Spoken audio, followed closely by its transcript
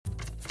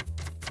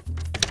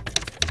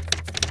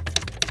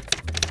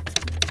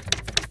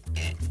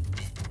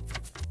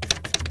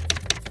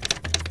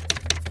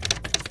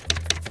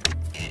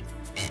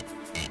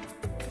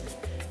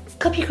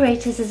Copy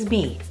Creators is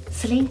me,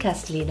 Celine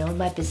Castellino, and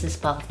my business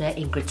partner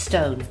Ingrid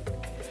Stone.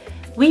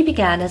 We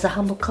began as a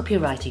humble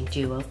copywriting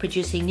duo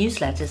producing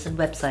newsletters and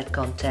website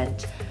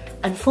content,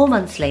 and 4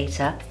 months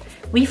later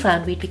we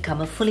found we'd become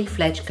a fully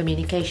fledged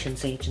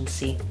communications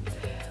agency.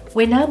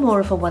 We're now more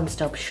of a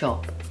one-stop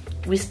shop.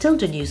 We still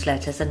do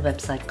newsletters and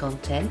website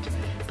content,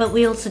 but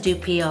we also do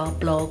PR,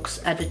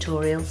 blogs,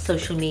 editorials,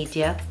 social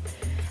media,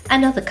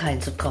 and other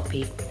kinds of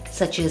copy,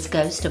 such as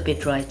ghost or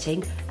bid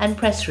writing and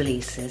press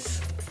releases.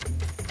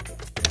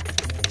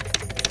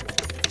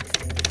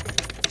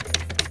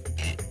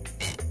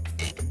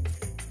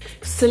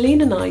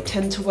 Celine and I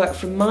tend to work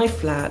from my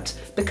flat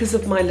because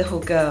of my little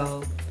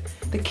girl.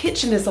 The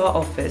kitchen is our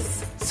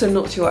office, so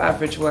not your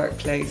average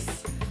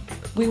workplace.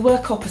 We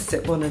work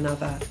opposite one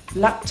another,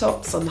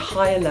 laptops on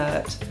high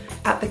alert,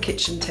 at the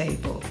kitchen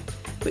table,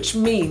 which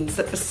means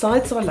that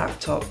besides our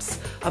laptops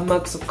are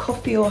mugs of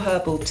coffee or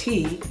herbal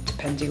tea,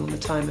 depending on the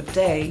time of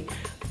day,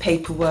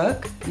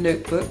 paperwork,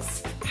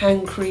 notebooks,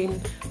 hand cream,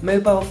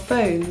 mobile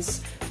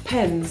phones,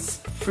 pens,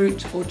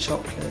 fruit or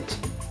chocolate.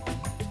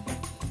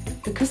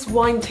 Because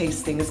wine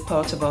tasting is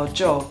part of our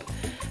job,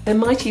 there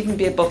might even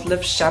be a bottle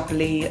of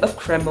Chablis, of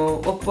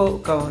Cremant or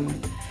Bourgogne,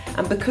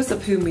 and because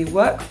of whom we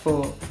work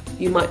for,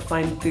 you might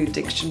find food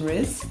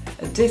dictionaries,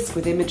 a disc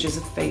with images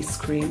of face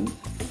cream,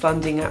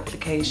 funding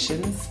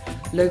applications,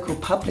 local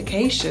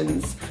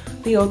publications,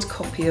 the odd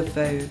copy of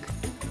Vogue.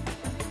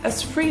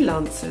 As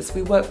freelancers,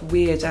 we work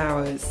weird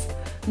hours,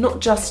 not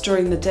just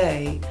during the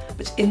day,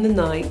 but in the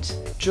night,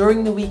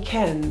 during the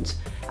weekend,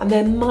 and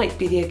there might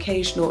be the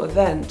occasional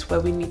event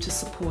where we need to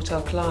support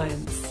our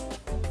clients.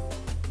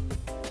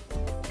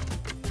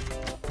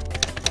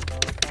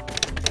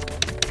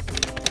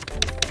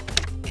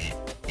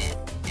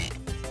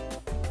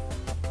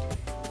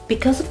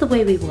 Because of the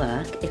way we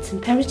work, it's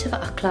imperative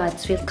our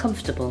clients feel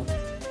comfortable.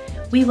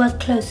 We work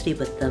closely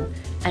with them,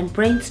 and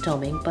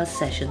brainstorming buzz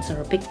sessions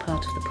are a big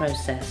part of the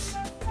process.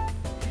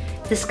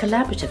 This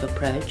collaborative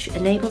approach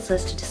enables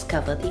us to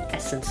discover the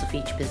essence of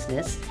each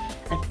business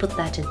and put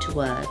that into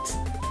words,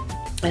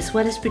 as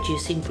well as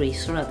producing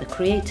briefs for other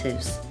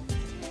creatives.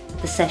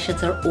 The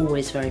sessions are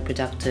always very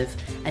productive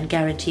and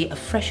guarantee a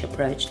fresh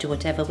approach to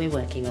whatever we're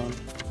working on.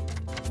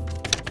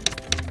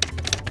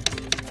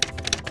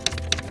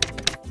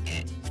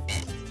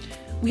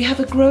 We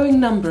have a growing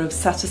number of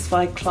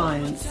satisfied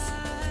clients.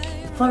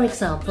 For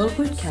example,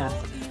 Bootcamp.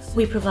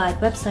 We provide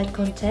website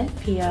content,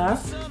 PR,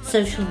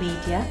 social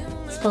media,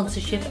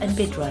 sponsorship and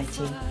bid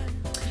writing.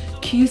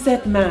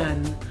 QZ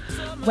Man,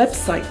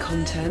 website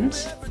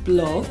content,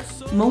 blog,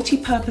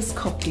 multi-purpose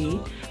copy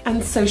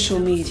and social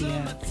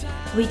media.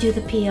 We do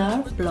the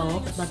PR,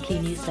 blog, monthly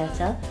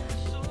newsletter,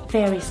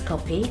 various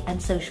copy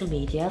and social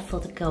media for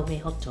the Gourmet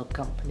Hot Dog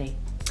Company.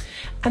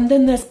 And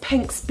then there's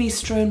Penk's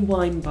Bistro and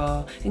Wine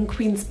Bar in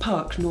Queen's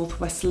Park,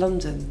 northwest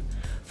London.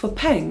 For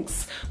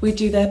Penk's, we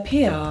do their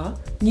PR,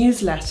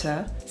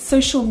 newsletter,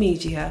 social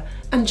media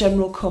and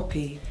general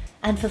copy.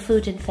 And for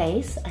Food and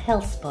Face, a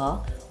health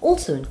spa,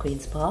 also in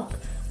Queen's Park,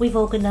 we've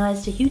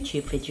organised a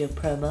YouTube video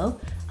promo,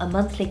 a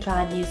monthly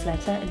client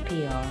newsletter and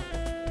PR.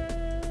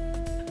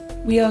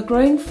 We are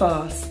growing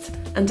fast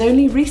and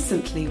only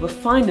recently were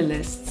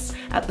finalists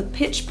at the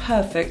Pitch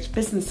Perfect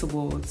Business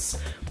Awards,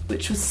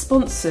 which was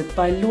sponsored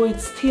by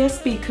Lloyd's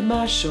TSB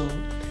Commercial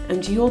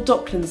and Your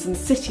Docklands and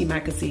City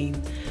magazine,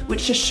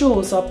 which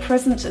assures our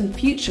present and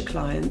future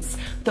clients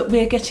that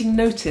we're getting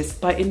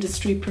noticed by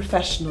industry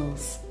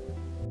professionals.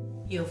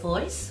 Your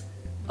voice?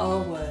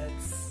 Our words.